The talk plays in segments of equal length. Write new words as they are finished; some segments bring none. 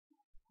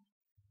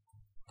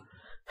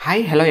Hi,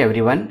 hello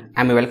everyone.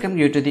 I am welcome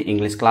you to the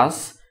English class.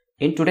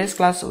 In today's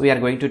class, we are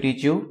going to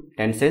teach you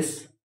tenses,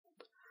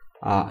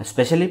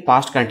 especially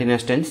past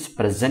continuous tense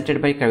presented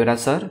by Kaviraj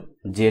sir,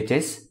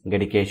 GHS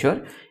Gadikeshwar.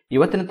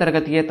 ಇವತ್ತಿನ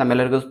ತರಗತಿಗೆ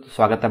ತಮ್ಮೆಲ್ಲರಿಗೂ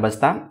ಸ್ವಾಗತ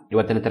ಬಯಸ್ತಾ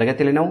ಇವತ್ತಿನ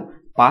ತರಗತಿಯಲ್ಲಿ ನಾವು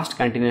past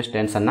continuous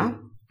tense ಅನ್ನು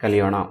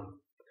ಕಲಿಯೋಣ.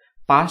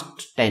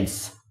 ಪಾಸ್ಟ್ ಟೆನ್ಸ್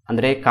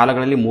ಅಂದರೆ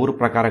ಕಾಲಗಳಲ್ಲಿ ಮೂರು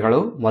ಪ್ರಕಾರಗಳು.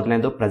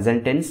 ಮೊದಲನೇದು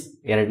ಪ್ರೆಸೆಂಟ್ ಟೆನ್ಸ್,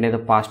 ಎರಡನೇದು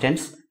ಪಾಸ್ಟ್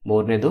ಟೆನ್ಸ್,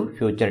 ಮೂರನೇದು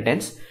ಫ್ಯೂಚರ್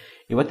ಟೆನ್ಸ್.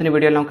 ಇವತ್ತಿನ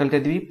ವಿಡಿಯೋಲಿ ನಾವು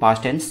ಕಲಿತಿದ್ವಿ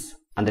ಪಾಸ್ಟ್ ಟೆನ್ಸ್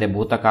ಅಂದರೆ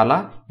ಭೂತಕಾಲ.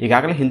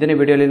 ಈಗಾಗಲೇ ಹಿಂದಿನ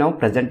ವಿಡಿಯೋಲಿ ನಾವು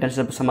ಪ್ರೆಸೆಂಟ್ ಟೆನ್ಸ್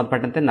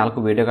ಸಂಬಂಧಪಟ್ಟಂತೆ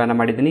 4 ವಿಡಿಯೋಗಳನ್ನು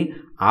ಮಾಡಿದ್ದೀನಿ.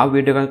 ಆ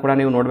ವಿಡಿಯೋಗಳನ್ನು ಕೂಡ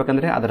ನೀವು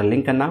ನೋಡಬೇಕಂದ್ರೆ ಅದರ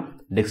ಲಿಂಕನ್ನು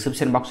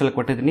ಡಿಸ್ಕ್ರಿಪ್ಷನ್ ಬಾಕ್ಸಲ್ಲಿ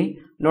ಕೊಟ್ಟಿದ್ದೀನಿ,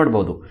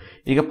 ನೋಡ್ಬೋದು.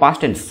 ಈಗ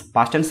ಪಾಸ್ಟ್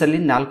ಟೆನ್ಸಲ್ಲಿ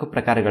 4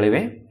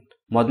 ಪ್ರಕಾರಗಳಿವೆ.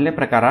 ಮೊದಲನೇ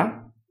ಪ್ರಕಾರ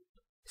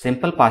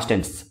ಸಿಂಪಲ್ ಪಾಸ್ಟ್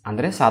ಟೆನ್ಸ್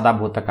ಅಂದರೆ ಸಾದಾ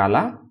ಭೂತಕಾಲ,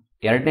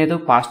 ಎರಡನೇದು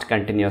ಪಾಸ್ಟ್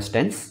ಕಂಟಿನ್ಯೂಸ್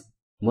ಟೆನ್ಸ್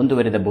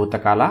ಮುಂದುವರಿದ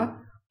ಭೂತಕಾಲ,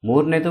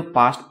 ಮೂರನೇದು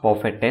ಪಾಸ್ಟ್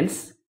ಪರ್ಫೆಕ್ಟ್ ಟೆನ್ಸ್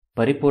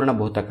ಪರಿಪೂರ್ಣ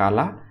ಭೂತಕಾಲ,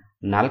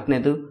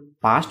 ನಾಲ್ಕನೇದು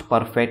ಪಾಸ್ಟ್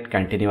ಪರ್ಫೆಕ್ಟ್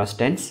ಕಂಟಿನ್ಯೂಸ್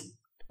ಟೆನ್ಸ್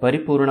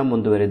ಪರಿಪೂರ್ಣ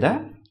ಮುಂದುವರಿದ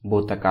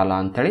ಭೂತಕಾಲ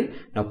ಅಂತೇಳಿ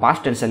ನಾವು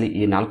ಪಾಸ್ಟ್ ಟೆನ್ಸಲ್ಲಿ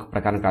ಈ 4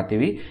 ಪ್ರಕಾರ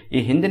ಕಲ್ತೀವಿ. ಈ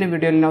ಹಿಂದಿನ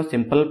ವಿಡಿಯೋಲಿ ನಾವು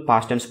ಸಿಂಪಲ್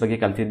ಪಾಸ್ಟ್ ಟೆನ್ಸ್ ಬಗ್ಗೆ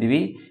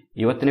ಕಲ್ತಿದ್ದೀವಿ.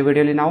 ಇವತ್ತಿನ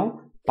ವಿಡಿಯೋಲಿ ನಾವು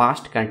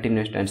ಪಾಸ್ಟ್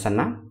ಕಂಟಿನ್ಯೂಸ್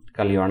ಟೆನ್ಸನ್ನು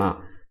ಕಲಿಯೋಣ.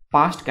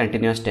 ಪಾಸ್ಟ್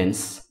ಕಂಟಿನ್ಯೂಸ್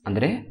ಟೆನ್ಸ್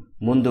ಅಂದರೆ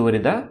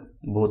ಮುಂದುವರಿದ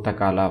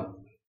ಭೂತಕಾಲ.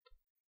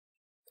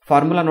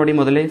 ಫಾರ್ಮುಲಾ ನೋಡಿ.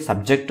 ಮೊದಲೇ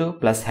subject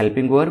plus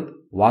helping verb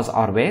was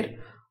R wear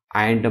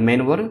and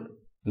main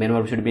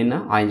verb should be in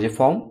ING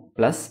form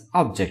plus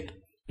object.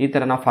 ಈ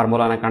ಥರ ನಾವು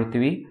ಫಾರ್ಮುಲಾನ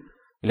ಕಾಣ್ತೀವಿ.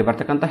 ಇಲ್ಲಿ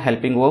ಬರ್ತಕ್ಕಂಥ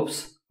helping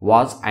verbs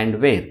was and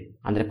where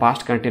ಅಂದರೆ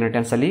ಪಾಸ್ಟ್ ಕಂಟಿನ್ಯೂಸ್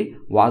ಟೆನ್ಸಲ್ಲಿ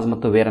ವಾಸ್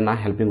ಮತ್ತು ವೇರನ್ನು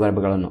ಹೆಲ್ಪಿಂಗ್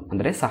ವರ್ಬ್ಗಳನ್ನು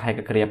ಅಂದರೆ ಸಹಾಯಕ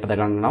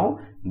ಕ್ರಿಯಾಪದಗಳನ್ನು ನಾವು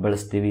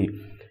ಬಳಸ್ತೀವಿ.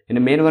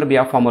 ಇನ್ನು ಮೇನ್ ವರ್ಬ್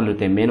ಯಾವ ಫಾರ್ಮಲ್ಲಿ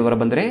ಇರುತ್ತೆ? ಮೇನ್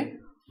ವರ್ಬ್ ಅಂದರೆ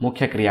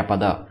ಮುಖ್ಯ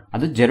ಕ್ರಿಯಾಪದ,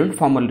 ಅದು ಜೆರುಂಡ್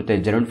ಫಾರ್ಮಲ್ಲಿ ಇರುತ್ತೆ.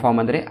 ಜೆರುಂಡ್ ಫಾರ್ಮ್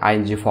ಅಂದರೆ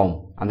ING ಫಾರ್ಮ್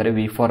ಅಂದರೆ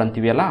V4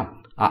 ಅಂತೀವಿಯಲ್ಲ,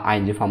 ಆ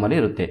ING ಫಾರ್ಮಲ್ಲಿ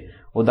ಇರುತ್ತೆ.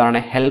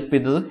 ಉದಾಹರಣೆ ಹೆಲ್ಪ್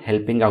ಇದ್ದು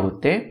ಹೆಲ್ಪಿಂಗ್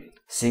ಆಗುತ್ತೆ,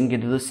 ಸಿಂಗ್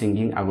ಇದ್ದು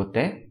ಸಿಂಗಿಂಗ್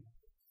ಆಗುತ್ತೆ.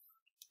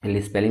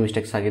 ಇಲ್ಲಿ ಸ್ಪೆಲ್ಲಿಂಗ್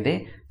ಮಿಸ್ಟೇಕ್ಸ್ ಆಗಿದೆ,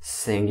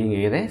 ಸಿಂಗಿಂಗ್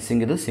ಆಗಿದೆ,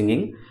 ಸಿಂಗ್ ಇದು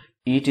ಸಿಂಗಿಂಗ್,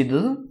 ಈಟ್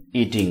ಇದ್ದು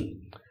ಈಟಿಂಗ್.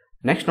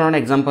 ನೆಕ್ಸ್ಟ್ ನೋಡೋಣ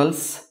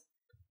examples.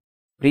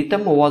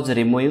 Preetham was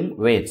removing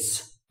weights.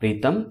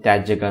 Preetham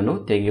ತ್ಯಾಜ್ಯಗಳನ್ನು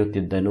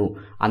ತೆಗೆಯುತ್ತಿದ್ದನು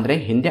ಅಂದರೆ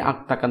ಹಿಂದೆ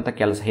ಆಗ್ತಕ್ಕಂಥ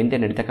ಕೆಲಸ, ಹಿಂದೆ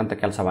ನಡೀತಕ್ಕಂಥ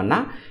ಕೆಲಸವನ್ನು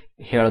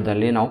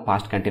ಹೇಳೋದ್ರಲ್ಲಿ ನಾವು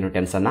ಪಾಸ್ಟ್ ಕಂಟಿನ್ಯೂ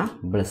ಟೆನ್ಸನ್ನು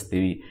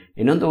ಬಳಸ್ತೀವಿ.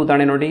 ಇನ್ನೊಂದು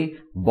ಉದಾಹರಣೆ ನೋಡಿ.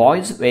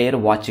 Boys wear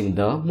watching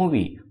the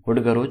movie.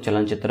 ಹುಡುಗರು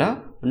ಚಲನಚಿತ್ರ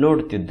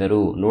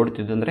ನೋಡುತ್ತಿದ್ದರು.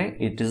 ನೋಡುತ್ತಿದ್ದಂದರೆ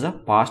it is a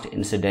past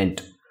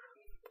incident.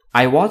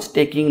 I was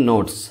taking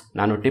notes.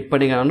 ನಾನು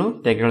ಟಿಪ್ಪಣಿಗಳನ್ನು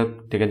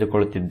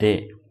ತೆಗೆದುಕೊಳ್ಳುತ್ತಿದ್ದೆ.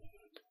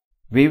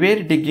 V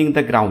wear digging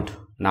the ground.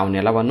 ನಾವು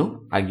ನೆಲವನ್ನು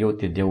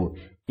ಅಗೆಯುತ್ತಿದ್ದೆವು.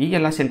 ಈ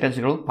ಎಲ್ಲ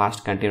ಸೆಂಟೆನ್ಸ್ಗಳು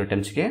ಪಾಸ್ಟ್ ಕಂಟಿನ್ಯೂ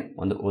ಟೆನ್ಸ್ಗೆ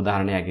ಒಂದು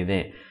ಉದಾಹರಣೆಯಾಗಿದೆ.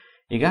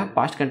 ಈಗ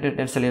ಪಾಸ್ಟ್ ಕಂಟಿನ್ಯೂ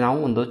ಟೆನ್ಸಲ್ಲಿ ನಾವು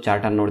ಒಂದು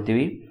ಚಾರ್ಟನ್ನು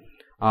ನೋಡ್ತೀವಿ.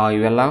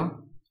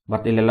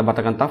 ಇಲ್ಲೆಲ್ಲ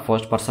ಬರ್ತಕ್ಕಂಥ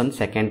ಫಸ್ಟ್ ಪರ್ಸನ್,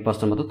 ಸೆಕೆಂಡ್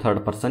ಪರ್ಸನ್ ಮತ್ತು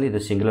ಥರ್ಡ್ ಪರ್ಸನ್. ಇದು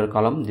singular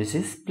column, this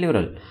is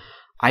plural.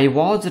 I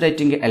was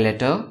writing A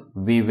letter.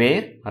 V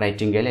wear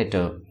writing A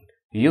letter.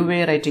 You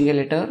wear writing A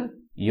letter.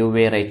 You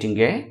wear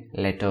writing A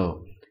letter.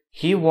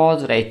 He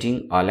was writing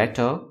a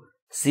letter.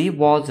 C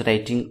was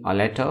writing a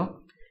letter.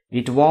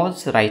 It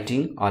was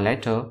writing a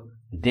letter.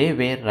 They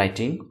were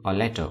writing a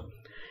letter.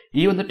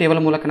 ಈ ಒಂದು table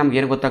ಮೂಲಕ ನಮ್ಗೆ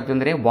ಏನು ಗೊತ್ತಾಗ್ತದೆ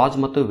ಅಂದರೆ was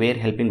ಮತ್ತು wear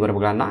helping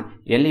ವರ್ಬ್ಗಳನ್ನು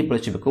ಎಲ್ಲಿ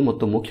ಬಳಸಬೇಕು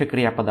ಮತ್ತು ಮುಖ್ಯ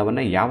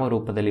ಕ್ರಿಯಾಪದವನ್ನು ಯಾವ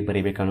ರೂಪದಲ್ಲಿ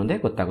ಬರೀಬೇಕು ಅನ್ನೋದೇ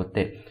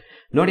ಗೊತ್ತಾಗುತ್ತೆ.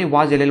 ನೋಡಿ,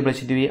 ವಾಸ್ ಎಲ್ಲೆಲ್ಲಿ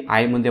ಬಳಸಿದ್ದೀವಿ?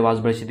 ಐ ಮುಂದೆ ವಾಸ್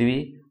ಬಳಸಿದ್ದೀವಿ.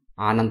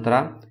 ಆನಂತರ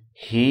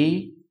ಹಿ,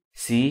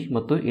 ಸಿ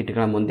ಮತ್ತು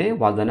ಇಟ್ಗಳ ಮುಂದೆ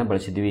ವಾಸನ್ನು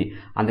ಬಳಸಿದ್ದೀವಿ.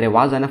 ಅಂದರೆ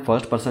ವಾಸನ್ನು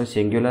ಫಸ್ಟ್ ಪರ್ಸನ್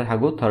ಸಿಂಗ್ಯುಲರ್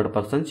ಹಾಗೂ ಥರ್ಡ್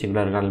ಪರ್ಸನ್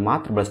ಸಿಂಗ್ಯುಲರ್ಗಳಲ್ಲಿ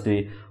ಮಾತ್ರ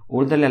ಬಳಸ್ತೀವಿ.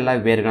 ಉಳಿದಲ್ಲೆಲ್ಲ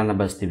ವೇರ್ಗಳನ್ನು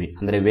ಬಳಸ್ತೀವಿ.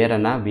 ಅಂದರೆ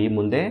ವೇರನ್ನು ವಿ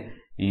ಮುಂದೆ,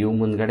 ಯು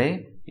ಮುಂದ್ಗಡೆ,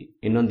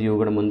 ಇನ್ನೊಂದು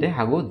ಯುಗಳ ಮುಂದೆ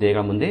ಹಾಗೂ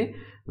ದೇಗಳ ಮುಂದೆ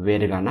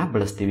ವೇರ್ಗಳನ್ನು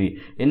ಬಳಸ್ತೀವಿ.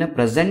 ಇನ್ನು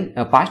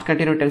ಪಾಸ್ಟ್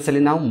ಕಂಟಿನ್ಯೂ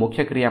ಟೆನ್ಸಲ್ಲಿ ನಾವು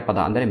ಮುಖ್ಯ ಕ್ರಿಯಾಪದ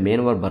ಅಂದರೆ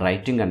ಮೇನ್ ವರ್ಬ್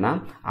ರೈಟಿಂಗನ್ನು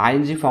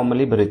ING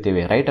ಫಾರ್ಮಲ್ಲಿ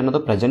ಬರೀತೇವೆ. ರೈಟ್ ಅನ್ನೋದು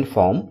ಪ್ರೆಸೆಂಟ್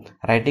ಫಾರ್ಮ್,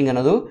 ರೈಟಿಂಗ್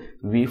ಅನ್ನೋದು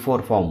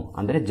V4 ಫಾರ್ಮ್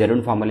ಅಂದರೆ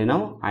ಜೆರುಂಡ್ ಫಾರ್ಮಲ್ಲಿ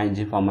ನಾವು ING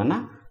ಫಾರ್ಮನ್ನು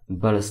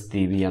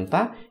ಬಳಸ್ತೀವಿ ಅಂತ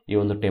ಈ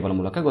ಒಂದು ಟೇಬಲ್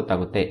ಮೂಲಕ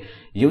ಗೊತ್ತಾಗುತ್ತೆ.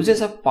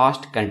 Uses of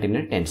past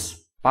continue tense.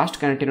 Past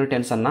continue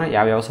tension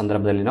ಯಾವ್ಯಾವ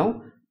ಸಂದರ್ಭದಲ್ಲಿ ನಾವು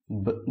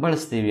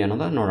ಬಳಸ್ತೀವಿ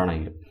ಅನ್ನೋದು ನೋಡೋಣ.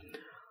 ಈಗ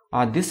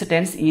this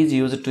tense is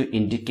use to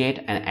indicate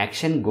on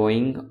action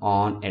going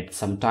on at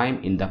some time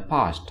in the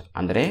past.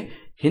 ಅಂದರೆ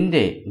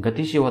ಹಿಂದೆ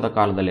ಗತಿಶೀಲವಾದ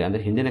ಕಾಲದಲ್ಲಿ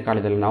ಅಂದರೆ ಹಿಂದಿನ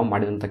ಕಾಲದಲ್ಲಿ ನಾವು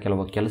ಮಾಡಿದಂಥ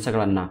ಕೆಲವು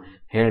ಕೆಲಸಗಳನ್ನು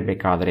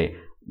ಹೇಳಬೇಕಾದರೆ,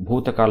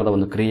 ಭೂತಕಾಲದ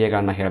ಒಂದು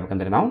ಕ್ರಿಯೆಗಳನ್ನು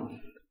ಹೇಳಬೇಕಂದ್ರೆ ನಾವು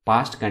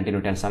ಪಾಸ್ಟ್ ಕಂಟಿನ್ಯೂ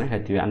ಟೆನ್ಸನ್ನು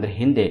ಹೇಳ್ತೀವಿ. ಅಂದರೆ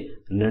ಹಿಂದೆ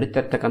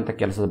ನಡೀತಿರ್ತಕ್ಕಂಥ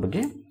ಕೆಲಸದ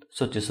ಬಗ್ಗೆ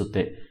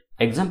ಸೂಚಿಸುತ್ತೆ.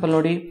 ಎಕ್ಸಾಂಪಲ್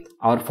ನೋಡಿ.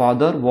 Our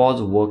father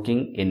was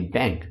working in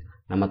bank.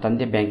 ನಮ್ಮ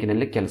ತಂದೆ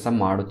ಬ್ಯಾಂಕಿನಲ್ಲಿ ಕೆಲಸ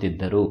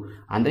ಮಾಡುತ್ತಿದ್ದರು.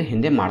 ಅಂದರೆ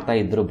ಹಿಂದೆ ಮಾಡ್ತಾ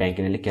ಇದ್ದರು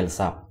ಬ್ಯಾಂಕಿನಲ್ಲಿ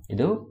ಕೆಲಸ.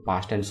 ಇದು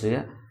ಪಾಸ್ಟ್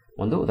ಟೆನ್ಸ್ಗೆ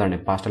ಒಂದು ಉದಾಹರಣೆ.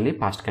 ಪಾಸ್ಟಲ್ಲಿ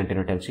ಪಾಸ್ಟ್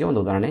ಕಂಟಿನ್ಯೂ ಟೆನ್ಸ್ಗೆ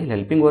ಒಂದು ಉದಾಹರಣೆ.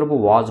 ಹೆಲ್ಪಿಂಗ್ ವರ್ಬ್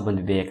ವಾಸ್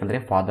ಬಂದಿದೆ, ಯಾಕಂದರೆ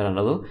ಫಾದರ್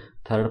ಅನ್ನೋದು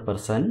ಥರ್ಡ್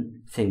ಪರ್ಸನ್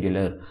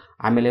ಸಿಂಗ್ಯುಲರ್.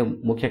 ಆಮೇಲೆ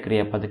ಮುಖ್ಯ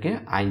ಕ್ರಿಯಾಪದಕ್ಕೆ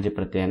ING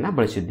ಪ್ರತ್ಯಯನ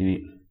ಬಳಸಿದ್ವಿ.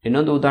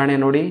 ಇನ್ನೊಂದು ಉದಾಹರಣೆ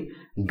ನೋಡಿ.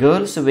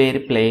 Girls wear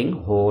playing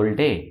whole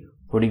day.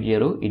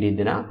 ಹುಡುಗಿಯರು ಇಡೀ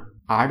ದಿನ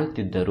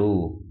ಆಡುತ್ತಿದ್ದರು.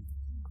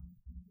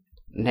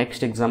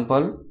 Next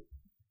example.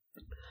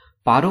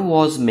 ಪಾರು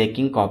was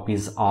making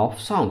copies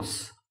of songs.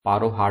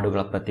 ಪಾರು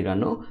ಹಾಡುಗಳ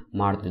ಪ್ರತಿಗಳನ್ನು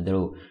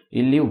ಮಾಡುತ್ತಿದ್ದರು.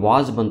 ಇಲ್ಲಿ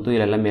ವಾಸ್ ಬಂತು,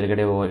 ಇಲ್ಲೆಲ್ಲ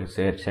ಮೇಲ್ಗಡೆ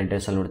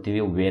ಸೆಂಟೆನ್ಸಲ್ಲಿ ನೋಡ್ತೀವಿ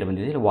ವೇರ್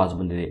ಬಂದಿದೆ, ಇಲ್ಲಿ ವಾಸ್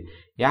ಬಂದಿದೆ.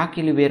 ಯಾಕೆ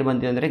ಇಲ್ಲಿ ವೇರ್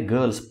ಬಂದಿದೆ ಅಂದರೆ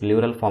ಗರ್ಲ್ಸ್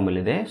ಪ್ಲೂರಲ್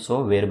ಫಾರ್ಮಲ್ಲಿದೆ, ಸೊ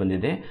ವೇರ್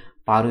ಬಂದಿದೆ.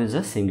 ಪಾರು ಇಸ್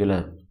ಅ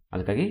ಸಿಂಗ್ಯುಲರ್,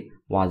 ಅದಕ್ಕಾಗಿ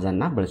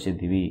ವಾಸನ್ನು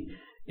ಬಳಸಿದ್ದೀವಿ.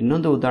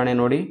 ಇನ್ನೊಂದು ಉದಾಹರಣೆ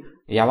ನೋಡಿ.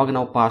 ಯಾವಾಗ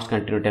ನಾವು ಪಾಸ್ಟ್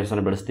ಕಂಟಿನ್ಯೂ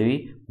ಟೆನ್ಸನ್ನು ಬಳಸ್ತೀವಿ?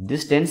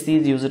 This tense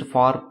is used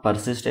for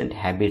persistent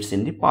habits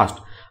in the past.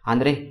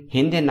 ಅಂದರೆ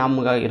ಹಿಂದೆ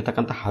ನಮ್ಗೆ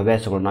ಇರ್ತಕ್ಕಂಥ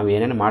ಹವ್ಯಾಸಗಳು, ನಾವು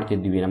ಏನೇನು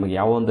ಮಾಡ್ತಿದ್ವಿ, ನಮಗೆ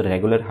ಯಾವ ಒಂದು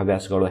ರೆಗ್ಯುಲರ್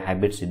ಹವ್ಯಾಸಗಳು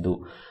ಹ್ಯಾಬಿಟ್ಸ್ ಇದ್ದು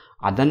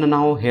ಅದನ್ನು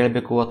ನಾವು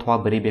ಹೇಳಬೇಕು ಅಥವಾ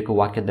ಬರೀಬೇಕು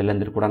ವಾಕ್ಯದಲ್ಲಿ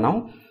ಅಂದ್ರೆ ಕೂಡ ನಾವು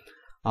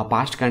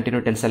ಪಾಸ್ಟ್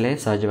ಕಂಟಿನ್ಯೂ ಟೆನ್ಸಲ್ಲೇ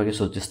ಸಹಜವಾಗಿ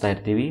ಸೂಚಿಸ್ತಾ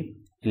ಇರ್ತೀವಿ.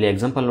 ಇಲ್ಲಿ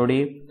ಎಕ್ಸಾಂಪಲ್ ನೋಡಿ,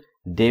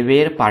 they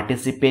were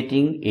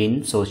participating in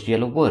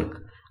social work.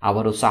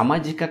 ಅವರು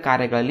ಸಾಮಾಜಿಕ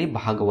ಕಾರ್ಯಗಳಲ್ಲಿ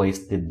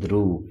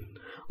ಭಾಗವಹಿಸ್ತಿದ್ರು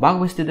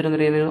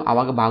ಅಂದರೆ ಏನು?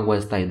 ಆವಾಗ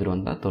ಭಾಗವಹಿಸ್ತಾ ಇದ್ರು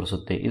ಅಂತ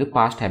ತೋರಿಸುತ್ತೆ. ಇದು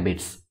ಪಾಸ್ಟ್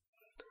ಹ್ಯಾಬಿಟ್ಸ್.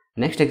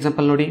 ನೆಕ್ಸ್ಟ್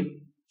ಎಕ್ಸಾಂಪಲ್ ನೋಡಿ,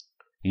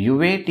 you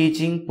way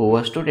teaching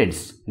poor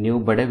students. ನೀವು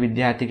ಬಡ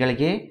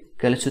ವಿದ್ಯಾರ್ಥಿಗಳಿಗೆ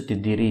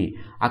ಕಲಿಸುತ್ತಿದ್ದೀರಿ.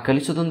 ಆ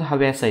ಕಲಿಸೋದೊಂದು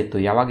ಹವ್ಯಾಸ ಇತ್ತು.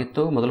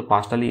 ಯಾವಾಗಿತ್ತು? ಮೊದಲು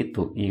ಪಾಸ್ಟಲ್ಲಿ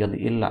ಇತ್ತು, ಈಗ ಅದು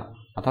ಇಲ್ಲ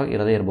ಅಥವಾ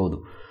ಇರದೇ ಇರಬಹುದು.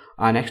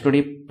 ನೆಕ್ಸ್ಟ್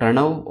ನೋಡಿ,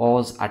 Pranav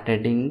was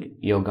attending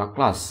yoga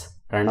class.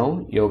 Pranav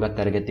ಯೋಗ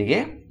ತರಗತಿಗೆ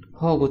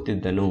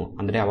ಹೋಗುತ್ತಿದ್ದನು,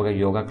 ಅಂದರೆ ಅವಾಗ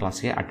ಯೋಗ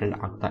ಕ್ಲಾಸ್ಗೆ ಅಟೆಂಡ್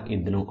ಆಗ್ತಾ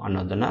ಇದ್ದನು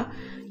ಅನ್ನೋದನ್ನು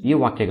ಈ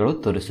ವಾಕ್ಯಗಳು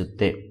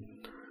ತೋರಿಸುತ್ತೆ.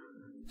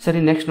 ಸರಿ,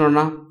 ನೆಕ್ಸ್ಟ್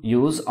ನೋಡೋಣ,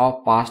 use of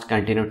past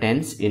continue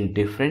tense in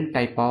different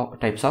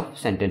types of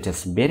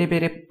sentences. ಬೇರೆ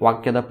ಬೇರೆ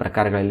ವಾಕ್ಯದ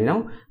ಪ್ರಕಾರಗಳಲ್ಲಿ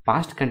ನಾವು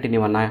ಪಾಸ್ಟ್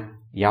ಕಂಟಿನ್ಯೂವನ್ನು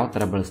ಯಾವ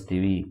ಥರ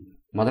ಬಳಸ್ತೀವಿ?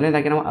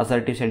 ಮೊದಲನೇದಾಗಿ ನಾವು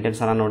ಅಸರ್ಟಿವ್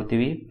ಸೆಂಟೆನ್ಸನ್ನು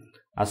ನೋಡ್ತೀವಿ.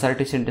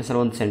 ಅಸರ್ಟಿವ್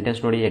ಸೆಂಟೆನ್ಸಲ್ಲಿ ಒಂದು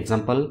ಸೆಂಟೆನ್ಸ್ ನೋಡಿ,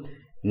 example,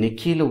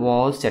 Nikhil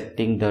was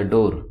setting the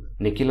door.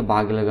 Nikhil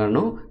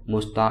ಬಾಗಿಲುಗಳನ್ನು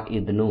ಮುಚ್ತಾ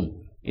ಇದ್ದನು.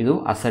 ಇದು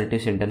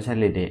ಅಸರ್ಟಿವ್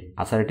ಸೆಂಟೆನ್ಸಲ್ಲಿದೆ.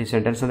 ಅಸರ್ಟಿವ್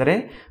ಸೆಂಟೆನ್ಸ್ ಅಂದರೆ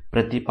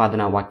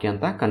ಪ್ರತಿಪಾದನಾ ವಾಕ್ಯ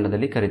ಅಂತ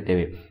ಕನ್ನಡದಲ್ಲಿ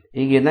ಕರಿತೇವೆ.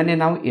 ಈಗ ಇದನ್ನೇ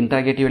ನಾವು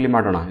ಇಂಟ್ರಾಗೇಟಿವಲ್ಲಿ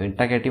ಮಾಡೋಣ.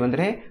 ಇಂಟ್ರಾಗೇಟಿವ್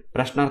ಅಂದರೆ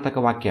ಪ್ರಶ್ನಾರ್ಥಕ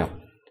ವಾಕ್ಯ.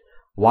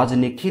 Was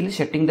Nikhil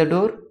setting the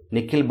door?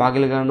 Nikhil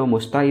ಬಾಗಿಲುಗಳನ್ನು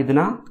ಮುಚ್ತಾ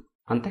ಇದ್ದನಾ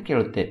ಅಂತ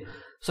ಕೇಳುತ್ತೆ.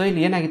 ಸೊ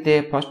ಇಲ್ಲಿ ಏನಾಗುತ್ತೆ,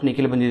 ಫಸ್ಟ್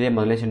ನಿಖಿಲ್ ಬಂದಿದೆ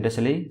ಮೊದಲನೇ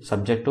ಸೆಂಟೆನ್ಸಲ್ಲಿ,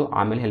 ಸಬ್ಜೆಕ್ಟು,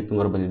 ಆಮೇಲೆ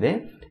ಹೆಲ್ಪಿಂಗ್ ವರ್ಬ್ ಬಂದಿದೆ.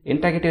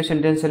 ಇಂಟ್ರಾಗೇಟಿವ್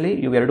ಸೆಂಟೆನ್ಸಲ್ಲಿ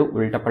ಇವೆರಡು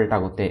ಉಲ್ಟಾ ಪಲ್ಟಾ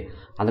ಆಗುತ್ತೆ.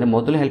 ಅಂದರೆ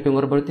ಮೊದಲು ಹೆಲ್ಪಿಂಗ್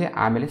ವರ್ಬ್ ಬರುತ್ತೆ,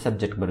 ಆಮೇಲೆ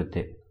ಸಬ್ಜೆಕ್ಟ್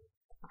ಬರುತ್ತೆ.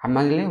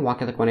 ಆಮೇಲೆ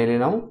ವಾಕ್ಯದ ಕೊನೆಯಲ್ಲಿ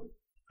ನಾವು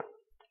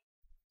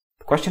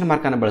ಕ್ವಶನ್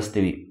ಮಾರ್ಕನ್ನು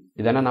ಬಳಸ್ತೀವಿ.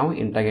 ಇದನ್ನು ನಾವು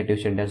ಇಂಟ್ರಾಗೇಟಿವ್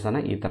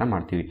ಸೆಂಟೆನ್ಸನ್ನು ಈ ಥರ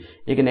ಮಾಡ್ತೀವಿ.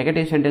 ಈಗ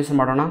ನೆಗೆಟಿವ್ ಸೆಂಟೆನ್ಸ್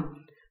ಮಾಡೋಣ.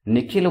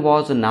 Nikhil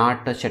was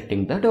not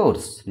ಶಟ್ಟಿಂಗ್ the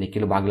doors.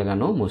 Nikhil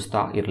ಬಾಗಿಲುಗಳನ್ನು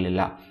ಮುಚ್ತಾ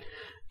ಇರಲಿಲ್ಲ.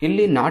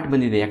 ಇಲ್ಲಿ ನಾಟ್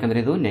ಬಂದಿದೆ, ಯಾಕಂದರೆ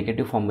ಇದು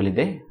ನೆಗೆಟಿವ್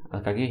ಫಾರ್ಮಲ್ಲಿದೆ,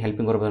 ಅದಕ್ಕಾಗಿ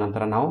ಹೆಲ್ಪಿಂಗ್ ವರ್ಬ್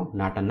ನಂತರ ನಾವು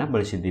ನಾಟನ್ನು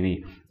ಬಳಸಿದ್ದೀವಿ.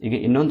 ಈಗ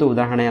ಇನ್ನೊಂದು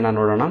ಉದಾಹರಣೆಯನ್ನು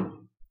ನೋಡೋಣ.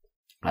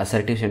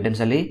 Assertive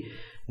ಸೆಂಟೆನ್ಸಲ್ಲಿ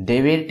they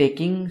were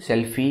taking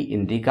selfie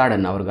in the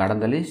garden. ಅವ್ರ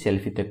ಗಾರ್ಡನ್ದಲ್ಲಿ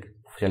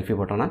ಸೆಲ್ಫಿ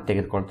ಫೋಟೋನ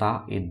ತೆಗೆದುಕೊಳ್ತಾ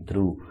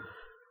ಇದ್ರು.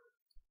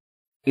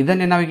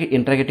 ಇದನ್ನೇ ನಾವೀಗ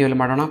ಇಂಟ್ರಾಗೇಟಿವಲ್ಲಿ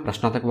ಮಾಡೋಣ.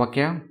 ಪ್ರಶ್ನಾರ್ಥಕ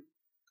ವಾಕ್ಯ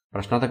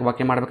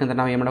ಮಾಡಬೇಕಂದ್ರೆ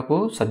ನಾವು ಏನು ಮಾಡಬೇಕು?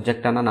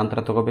 ಸಬ್ಜೆಕ್ಟನ್ನು ನಂತರ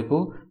ತಗೋಬೇಕು.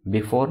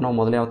 ಬಿಫೋರ್ ನಾವು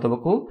ಮೊದಲೇ ಯಾವ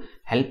ತಗೋಬೇಕು?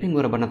 ಹೆಲ್ಪಿಂಗ್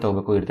ವರ್ಬನ್ನು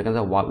ತಗೋಬೇಕು.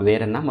 ಇರ್ತಕ್ಕಂಥ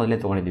ವೇರನ್ನು ಮೊದಲೇ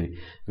ತೊಗೊಂಡಿದ್ದೀವಿ.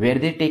 Where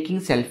they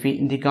taking selfie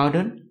in the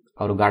garden.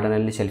 ಅವರು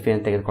ಗಾರ್ಡನಲ್ಲಿ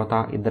ಸೆಲ್ಫಿಯನ್ನು ತೆಗೆದುಕೊಳ್ತಾ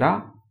ಇದ್ರಾ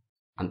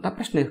ಅಂತ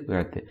ಪ್ರಶ್ನೆ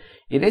ಕೇಳುತ್ತೆ.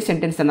 ಇದೇ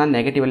ಸೆಂಟೆನ್ಸನ್ನು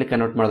ನೆಗೆಟಿವಲ್ಲಿ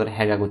ಕನ್ವರ್ಟ್ ಮಾಡಿದ್ರೆ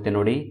ಹೇಗಾಗುತ್ತೆ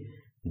ನೋಡಿ.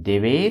 They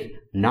were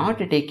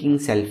not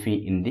taking selfie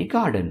in the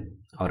garden.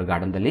 ಅವರು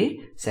ಗಾರ್ಡನ್ದಲ್ಲಿ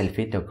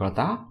ಸೆಲ್ಫಿ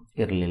ತೆಗೆದುಕೊಳ್ತಾ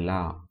ಇರಲಿಲ್ಲ.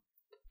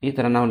 ಈ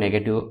ಥರ ನಾವು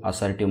ನೆಗೆಟಿವ್,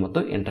 ಅಸರ್ಟಿವ್ ಮತ್ತು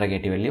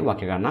ಇಂಟ್ರಾಗೇಟಿವಲ್ಲಿ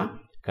ವಾಕ್ಯಗಳನ್ನ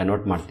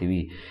ಕನ್ವರ್ಟ್ ಮಾಡ್ತೀವಿ.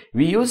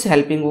 We use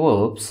helping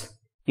verbs.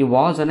 ಈ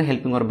ವಾಸ್ ಅನ್ನು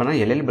ಹೆಲ್ಪಿಂಗ್ ವರ್ಬನ್ನು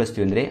ಎಲ್ಲೆಲ್ಲಿ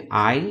ಬಳಸ್ತೀವಿ ಅಂದರೆ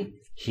ಐ,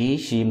 ಹಿ,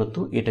 ಶಿ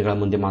ಮತ್ತು ಇಟ್ಗಳ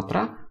ಮುಂದೆ ಮಾತ್ರ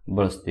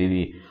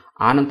ಬಳಸ್ತೀವಿ.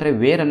 ಆನಂತರ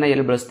ವೇರನ್ನು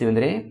ಎಲ್ಲಿ ಬಳಸ್ತೀವಿ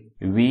ಅಂದರೆ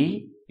ವಿ,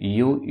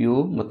 ಯು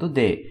ಮತ್ತು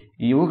ದೇ.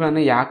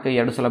 ಇವುಗಳನ್ನು ಯಾಕೆ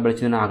 2 ಸಲ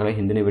ಬಳಸಿದ್ದೀನಿ ಆಗಲೇ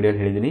ಹಿಂದಿನ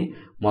ವಿಡಿಯೋಲಿ ಹೇಳಿದ್ದೀನಿ.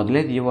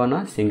 ಮೊದಲನೇ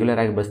ಯುವನ್ನು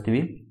ಸಿಂಗ್ಯುಲರ್ ಆಗಿ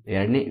ಬಳಸ್ತೀವಿ,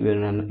 ಎರಡನೇ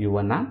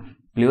ಯುವನ್ನು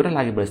ಪ್ಲೂರಲ್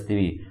ಆಗಿ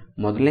ಬಳಸ್ತೀವಿ.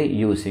 ಮೊದಲನೇ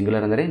ಯು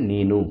ಸಿಂಗ್ಯುಲರ್ ಅಂದರೆ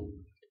ನೀನು,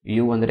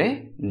 ಯು ಅಂದರೆ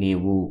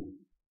ನೀವು.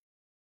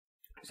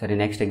 ಸರಿ,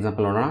 ನೆಕ್ಸ್ಟ್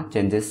ಎಕ್ಸಾಂಪಲ್ ನೋಡೋಣ.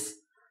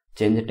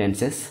 ಚೇಂಜ್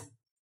ಟೆನ್ಸಸ್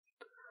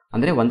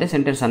ಅಂದರೆ ಒಂದೇ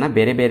ಸೆಂಟೆನ್ಸನ್ನು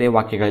ಬೇರೆ ಬೇರೆ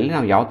ವಾಕ್ಯಗಳಲ್ಲಿ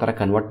ನಾವು ಯಾವ ಥರ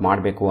ಕನ್ವರ್ಟ್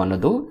ಮಾಡಬೇಕು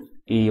ಅನ್ನೋದು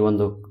ಈ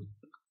ಒಂದು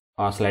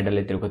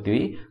ಸ್ಲೈಡಲ್ಲಿ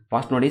ತಿಳ್ಕೊತೀವಿ.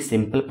 ಫಸ್ಟ್ ನೋಡಿ,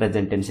 ಸಿಂಪಲ್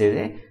ಪ್ರೆಸೆಂಟ್ ಟೆನ್ಸ್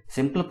ಇದೆ.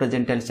 ಸಿಂಪಲ್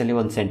ಪ್ರೆಸೆಂಟ್ ಟೆನ್ಸಲ್ಲಿ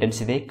ಒಂದು ಸೆಂಟೆನ್ಸ್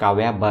ಇದೆ,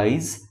 ಕಾವ್ಯ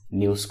ಬೈಸ್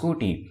ನ್ಯೂ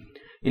ಸ್ಕೂಟಿ.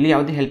 ಇಲ್ಲಿ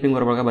ಯಾವುದೇ ಹೆಲ್ಪಿಂಗ್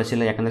ವರ್ಬ್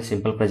ಬಸಿಲ್ಲ, ಯಾಕಂದರೆ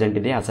ಸಿಂಪಲ್ ಪ್ರೆಸೆಂಟ್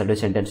ಇದೆ, ಅಸರ್ಟಿವ್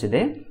ಸೆಂಟೆನ್ಸ್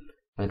ಇದೆ.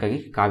 ಅದಕ್ಕಾಗಿ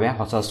ಕಾವ್ಯ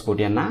ಹೊಸ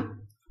ಸ್ಕೂಟಿಯನ್ನು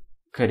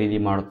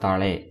ಖರೀದಿ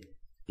ಮಾಡುತ್ತಾಳೆ.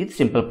 ಇದು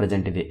ಸಿಂಪಲ್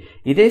ಪ್ರೆಸೆಂಟ್ ಇದೆ.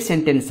 ಇದೇ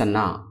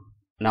ಸೆಂಟೆನ್ಸನ್ನು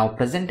ನಾವು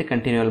ಪ್ರೆಸೆಂಟ್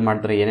ಕಂಟಿನ್ಯೂಲ್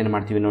ಮಾಡಿದ್ರೆ ಏನೇನು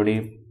ಮಾಡ್ತೀವಿ ನೋಡಿ.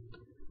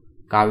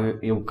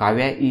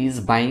 ಕಾವ್ಯ ಈಸ್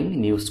ಬೈಯಿಂಗ್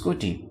ನ್ಯೂ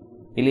ಸ್ಕೂಟಿ.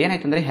 ಇಲ್ಲಿ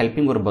ಏನಾಯ್ತು ಅಂದರೆ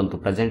ಹೆಲ್ಪಿಂಗ್ ವರ್ಬ್ ಬಂತು.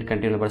 Present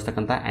continue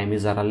ಬಳಸ್ತಕ್ಕಂಥ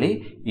ಆಮಿಜಾರಲ್ಲಿ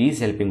is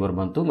helping verb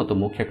ಬಂತು ಮತ್ತು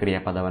ಮುಖ್ಯ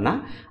ಕ್ರಿಯಾಪದವನ್ನು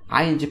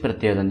ING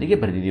ಪ್ರತ್ಯಯದೊಂದಿಗೆ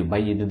ಬರೆದಿದ್ದೀವಿ.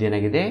 ಬೈ ಇದ್ದುದು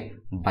ಏನಾಗಿದೆ?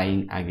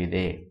 ಬೈಯಿಂಗ್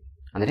ಆಗಿದೆ.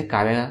 ಅಂದರೆ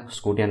ಕಾವ್ಯ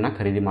ಸ್ಕೂಟಿಯನ್ನು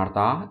ಖರೀದಿ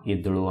ಮಾಡ್ತಾ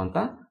ಇದ್ದಳು ಅಂತ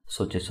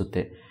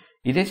ಸೂಚಿಸುತ್ತೆ.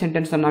 ಇದೇ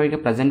ಸೆಂಟೆನ್ಸನ್ನು ನಾವೀಗ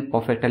ಪ್ರೆಸೆಂಟ್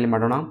ಪರ್ಫೆಕ್ಟಲ್ಲಿ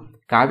ಮಾಡೋಣ.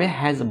 ಕಾವ್ಯ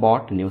ಹ್ಯಾಸ್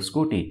ಬಾಟ್ ನ್ಯೂ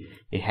ಸ್ಕೂಟಿ.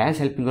 ಈ ಹ್ಯಾಸ್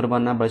ಹೆಲ್ಪಿಂಗ್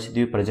ವರ್ಬನ್ನು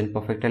ಬಳಸಿದ್ವಿ ಪ್ರೆಸೆಂಟ್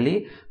ಪರ್ಫೆಕ್ಟಲ್ಲಿ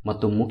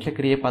ಮತ್ತು ಮುಖ್ಯ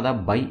ಕ್ರಿಯಾಪದ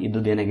ಬೈ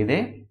ಇದ್ದುದು ಏನಾಗಿದೆ?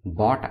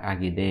 ಬಾಟ್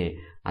ಆಗಿದೆ.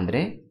 ಅಂದರೆ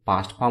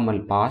ಪಾಸ್ಟ್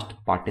ಫಾರ್ಮಲ್ಲಿ, ಪಾಸ್ಟ್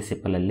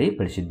ಪಾರ್ಟಿಸಿಪಲಲ್ಲಿ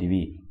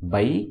ಬಳಸಿದ್ದೀವಿ.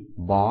 ಬೈ,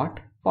 ಬಾಟ್,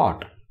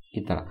 ಬಾಟ್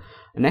ಈ ಥರ.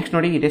 ನೆಕ್ಸ್ಟ್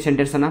ನೋಡಿ, ಇದೇ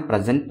ಸೆಂಟೆನ್ಸನ್ನು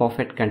ಪ್ರೆಸೆಂಟ್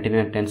ಪರ್ಫೆಕ್ಟ್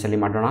ಕಂಟಿನ್ಯೂ ಟೆನ್ಸಲ್ಲಿ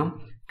ಮಾಡೋಣ.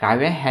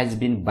 ಕಾವ್ಯ has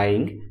been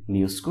buying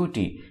new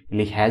scooty.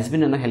 ಇಲ್ಲಿ ಹ್ಯಾಸ್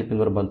ಬಿನ್ ಅನ್ನೋ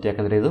ಹೆಲ್ಪಿಂಗ್ ವರ್ಬ್ ಬಂತು,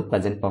 ಯಾಕಂದರೆ ಇದು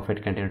ಪ್ರೆಸೆಂಟ್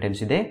ಪರ್ಫೆಕ್ಟ್ ಕಂಟಿನ್ಯೂ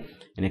ಟೆನ್ಸ್ ಇದೆ.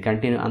 ಇನ್ನು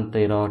ಕಂಟಿನ್ಯೂ ಅಂತ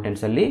ಇರೋ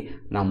ಟೆನ್ಸಲ್ಲಿ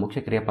ನಾವು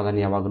ಮುಖ್ಯ ಕ್ರಿಯಾಪದನ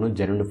ಯಾವಾಗಲೂ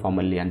ಜೆರಂಡ್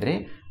ಫಾರ್ಮಲ್ಲಿ ಅಂದರೆ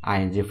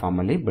ING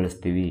ಫಾರ್ಮಲ್ಲಿ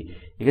ಬಳಸ್ತೀವಿ.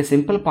 ಈಗ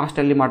ಸಿಂಪಲ್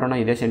ಪಾಸ್ಟಲ್ಲಿ ಮಾಡೋಣ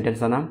ಇದೇ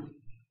ಸೆಂಟೆನ್ಸನ್ನು.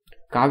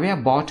 ಕಾವ್ಯ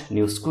ಬಾಟ್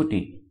ನ್ಯೂ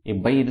ಸ್ಕೂಟಿ. ಈ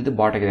ಬೈ ಇದ್ದು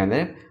ಬಾಟ್ ಆಗಿದೆ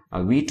ಅಂದರೆ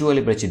V2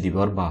 ಅಲ್ಲಿ ಬಳಸಿದ್ದೀವಿ.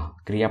 ವರ್ಬ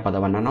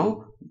ಕ್ರಿಯಾಪದವನ್ನು ನಾವು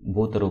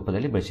ಭೂತ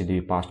ರೂಪದಲ್ಲಿ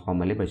ಬಳಸಿದ್ದೀವಿ, ಪಾಸ್ಟ್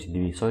ಫಾರ್ಮಲ್ಲಿ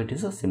ಬಳಸಿದ್ದೀವಿ. So it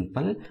is a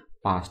simple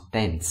past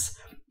tense.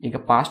 ಈಗ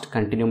ಪಾಸ್ಟ್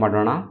ಕಂಟಿನ್ಯೂ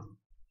ಮಾಡೋಣ.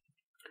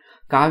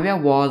 ಕಾವ್ಯ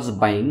ವಾಸ್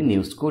ಬೈಯಿಂಗ್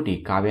ನ್ಯೂ ಸ್ಕೂಟಿ.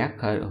 ಕಾವ್ಯ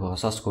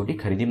ಹೊಸ ಸ್ಕೂಟಿ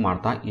ಖರೀದಿ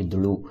ಮಾಡ್ತಾ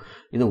ಇದ್ದಳು.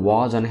 ಇದು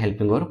ವಾಸ್ ಅನ್ನು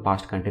ಹೆಲ್ಪಿಂಗ್ ವರ್ಬ್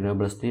ಪಾಸ್ಟ್ ಕಂಟಿನ್ಯೂ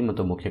ಬಳಸ್ತೀವಿ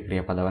ಮತ್ತು ಮುಖ್ಯ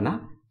ಕ್ರಿಯಾಪದವನ್ನು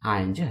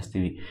ING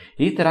ಹಚ್ತೀವಿ.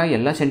 ಈ ಥರ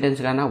ಎಲ್ಲ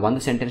ಸೆಂಟೆನ್ಸ್ಗಳನ್ನು ಒಂದು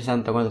ಸೆಂಟೆನ್ಸ್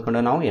ಅಂತ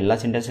ತೆಗೆದುಕೊಂಡು ನಾವು ಎಲ್ಲ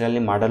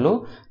ಸೆಂಟೆನ್ಸ್ಗಳಲ್ಲಿ ಮಾಡಲು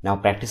ನಾವು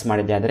ಪ್ರಾಕ್ಟೀಸ್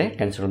ಮಾಡಿದ್ದೆ ಆದರೆ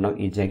ಟೆನ್ಸ್ಗಳನ್ನು ನಾವು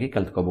ಈಸಿಯಾಗಿ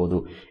ಕಲ್ತ್ಕೋಬೋದು.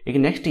 ಈಗ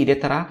ನೆಕ್ಸ್ಟ್ ಇದೇ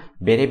ಥರ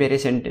ಬೇರೆ ಬೇರೆ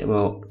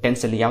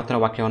ಟೆನ್ಸಲ್ಲಿ ಯಾವ ಥರ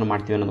ವಾಕ್ಯವನ್ನು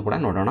ಮಾಡ್ತೀವಿ ಅನ್ನೋದು ಕೂಡ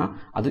ನೋಡೋಣ.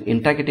 ಅದು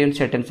ಇಂಟ್ರಾಗೇಟಿವ್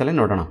ಸೆಂಟೆನ್ಸಲ್ಲೇ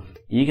ನೋಡೋಣ.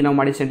 ಈಗ ನಾವು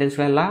ಮಾಡಿದ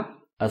ಸೆಂಟೆನ್ಸ್ಗಳೆಲ್ಲ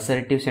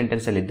ಅಸರ್ಟಿವ್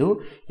ಸೆಂಟೆನ್ಸಲ್ಲಿದ್ದು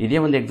ಇದೇ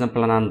ಒಂದು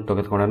ಎಕ್ಸಾಂಪಲ್ ನಾನು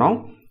ತೆಗೆದುಕೊಂಡು ನಾವು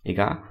ಈಗ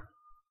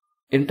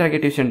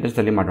ಇಂಟ್ರಾಗೇಟಿವ್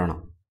ಸೆಂಟೆನ್ಸಲ್ಲಿ ಮಾಡೋಣ.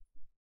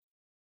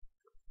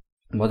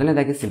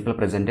 ಮೊದಲನೇದಾಗಿ simple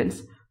present tense.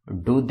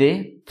 Do they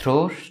throw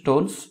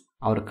stones?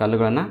 ಅವ್ರ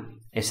ಕಲ್ಲುಗಳನ್ನು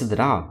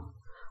ಎಸೆದ್ರಾ?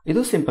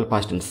 ಇದು simple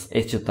past tense,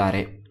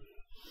 ಎಸೆಯುತ್ತಾರೆ.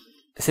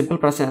 Simple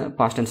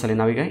past ಟೆನ್ಸಲ್ಲಿ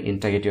ನಾವೀಗ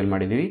ಇಂಟ್ರಾಗೇಟಿವ್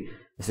ಮಾಡಿದ್ದೀವಿ.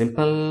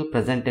 Simple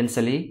present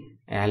ಟೆನ್ಸಲ್ಲಿ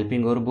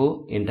helping verb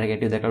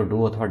ಇಂಟ್ರಾಗೇಟಿವ್ದಾಗ do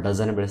ಅಥವಾ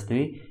ಡಸ್ ಅನ್ನು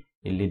ಬಳಸ್ತೀವಿ.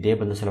 ಇಲ್ಲಿ ದೇ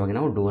ಬಂದ ಸಲುವಾಗಿ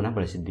ನಾವು ಡೂ ಅನ್ನು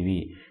ಬಳಸಿದ್ದೀವಿ.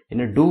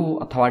 ಇನ್ನು ಡೂ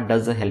ಅಥವಾ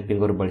ಡಸ್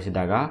ಹೆಲ್ಪಿಂಗ್ ವರ್ಬ್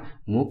ಬಳಸಿದಾಗ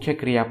ಮುಖ್ಯ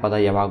ಕ್ರಿಯಾಪದ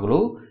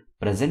ಯಾವಾಗಲೂ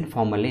ಪ್ರೆಸೆಂಟ್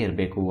ಫಾರ್ಮಲ್ಲೇ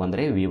ಇರಬೇಕು,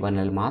 ಅಂದರೆ V1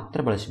 ಅಲ್ಲಿ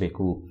ಮಾತ್ರ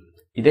ಬಳಸಬೇಕು.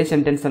 ಇದೇ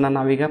ಸೆಂಟೆನ್ಸನ್ನು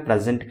ನಾವೀಗ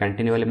ಪ್ರೆಸೆಂಟ್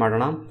ಕಂಟಿನ್ಯೂವಲ್ಲಿ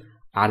ಮಾಡೋಣ.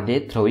 Are they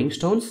throwing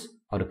stones?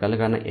 ಅವ್ರ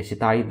ಕಲ್ಲುಗಳನ್ನು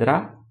ಎಸಿತಾ ಇದ್ರಾ?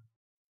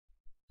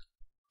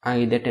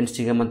 ಇದೇ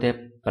ಟೆನ್ಸಿಗೆ ಮತ್ತೆ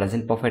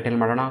ಪ್ರೆಸೆಂಟ್ ಪರ್ಫೆಕ್ಟಲ್ಲಿ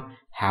ಮಾಡೋಣ.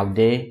 Have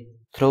they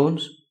throne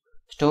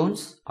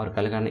stones? ಅವ್ರ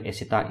ಕಲ್ಲುಗಳನ್ನು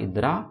ಎಸಿತಾ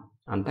ಇದ್ರಾ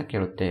ಅಂತ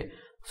ಕೇಳುತ್ತೆ.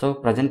 ಸೊ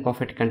ಪ್ರೆಸೆಂಟ್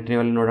ಪರ್ಫೆಕ್ಟ್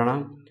ಕಂಟಿನ್ಯೂವಲ್ಲಿ ನೋಡೋಣ.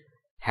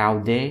 Have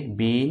they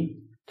been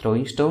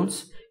throwing stones?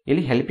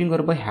 ಇಲ್ಲಿ ಹೆಲ್ಪಿಂಗ್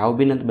ವರ್ಬ್ ಹ್ಯಾವ್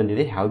ಬೀನ್ ಅಂತ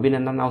ಬಂದಿದೆ. ಹ್ಯಾವ್ ಬೀನ್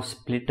ಅನ್ನು ನಾವು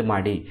ಸ್ಪ್ಲಿಟ್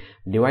ಮಾಡಿ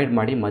ಡಿವೈಡ್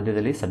ಮಾಡಿ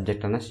ಮಧ್ಯದಲ್ಲಿ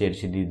ಸಬ್ಜೆಕ್ಟನ್ನು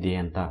ಸೇರಿಸಿದ್ದೆ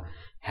ಅಂತ.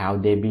 ಹ್ಯಾವ್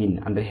ದೇ ಬೀನ್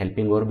ಅಂದರೆ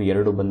ಹೆಲ್ಪಿಂಗ್ ವರ್ಬ್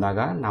ಎರಡು ಬಂದಾಗ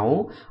ನಾವು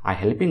ಆ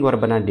ಹೆಲ್ಪಿಂಗ್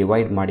ವರ್ಬನ್ನು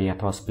ಡಿವೈಡ್ ಮಾಡಿ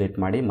ಅಥವಾ ಸ್ಪ್ಲಿಟ್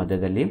ಮಾಡಿ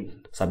ಮಧ್ಯದಲ್ಲಿ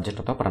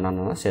ಸಬ್ಜೆಕ್ಟ್ ಅಥವಾ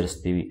ಪ್ರನೌನನ್ನು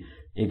ಸೇರಿಸ್ತೀವಿ.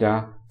 ಈಗ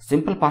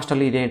ಸಿಂಪಲ್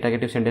ಪಾಸ್ಟಲ್ಲಿ ಇದೇ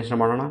ಇಂಟ್ರಾಗೇಟಿವ್ ಸೆಂಟೆನ್ಸ್ನ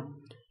ಮಾಡೋಣ.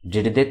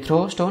 Did they throw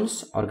stones?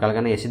 ಅವ್ರ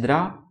ಕಲ್ಲುಗಳನ್ನು ಎಸೆದ್ರಾ?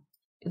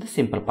 ಇದು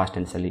ಸಿಂಪಲ್ ಪಾಸ್ಟ್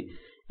ಟೆನ್ಸಲ್ಲಿ.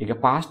 ಈಗ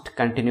ಪಾಸ್ಟ್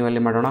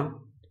ಕಂಟಿನ್ಯೂವಲ್ಲಿ ಮಾಡೋಣ.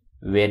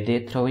 Where they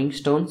throwing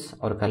stones?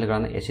 ಅವ್ರ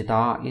ಕಲ್ಲುಗಳನ್ನು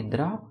ಎಸಿತಾ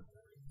ಇದ್ರಾ?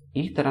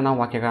 ಈ ಥರ ನಾವು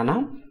ವಾಕ್ಯಗಳನ್ನು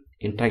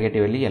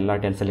ಇಂಟ್ರಾಗೇಟಿವಲ್ಲಿ ಎಲ್ಲ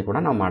ಟೆನ್ಸಲ್ಲಿ ಕೂಡ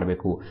ನಾವು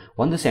ಮಾಡಬೇಕು.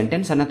 ಒಂದು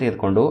ಸೆಂಟೆನ್ಸನ್ನು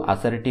ತೆಗೆದುಕೊಂಡು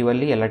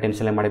ಅಸರ್ಟಿವಲ್ಲಿ ಎಲ್ಲ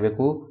ಟೆನ್ಸಲ್ಲಿ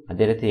ಮಾಡಬೇಕು,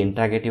 ಅದೇ ರೀತಿ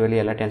ಇಂಟ್ರಾಗೇಟಿವಲ್ಲಿ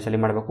ಎಲ್ಲ ಟೆನ್ಸಲ್ಲಿ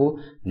ಮಾಡಬೇಕು,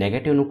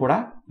 ನೆಗೆಟಿವ್ನು ಕೂಡ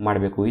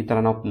ಮಾಡಬೇಕು. ಈ ಥರ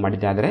ನಾವು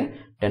ಮಾಡಿದ್ದಾದರೆ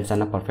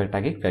ಟೆನ್ಸನ್ನು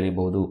ಪರ್ಫೆಕ್ಟಾಗಿ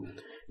ಕಲಿಬಹುದು.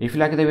 If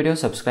you like the video,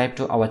 subscribe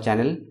to our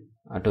channel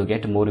to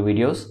get more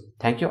videos.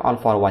 Thank you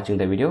all for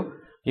watching the video.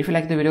 If you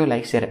like the video,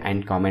 like, share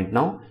and comment.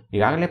 ನಾವು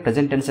ಈಗಾಗಲೇ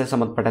ಪ್ರೆಸೆಂಟ್ ಟೆನ್ಸ್ಗೆ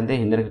ಸಂಬಂಧಪಟ್ಟಂತೆ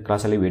ಹಿಂದಿನ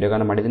ಕ್ಲಾಸಲ್ಲಿ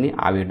ವಿಡಿಯೋಗಳನ್ನು ಮಾಡಿದ್ದೀನಿ.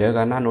 ಆ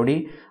ವಿಡಿಯೋಗಳನ್ನು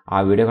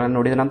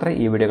ನೋಡಿದ ನಂತರ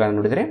ಈ ವಿಡಿಯೋಗಳನ್ನು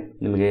ನೋಡಿದರೆ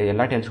ನಿಮಗೆ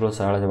ಎಲ್ಲ ಟೆನ್ಸ್ಗಳು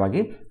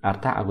ಸಹಜವಾಗಿ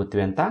ಅರ್ಥ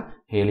ಆಗುತ್ತವೆ ಅಂತ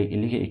ಹೇಳಿ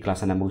ಇಲ್ಲಿಗೆ ಈ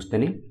ಕ್ಲಾಸನ್ನು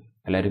ಮುಗಿಸ್ತೀನಿ.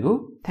 ಎಲ್ಲರಿಗೂ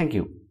ಥ್ಯಾಂಕ್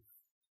ಯು.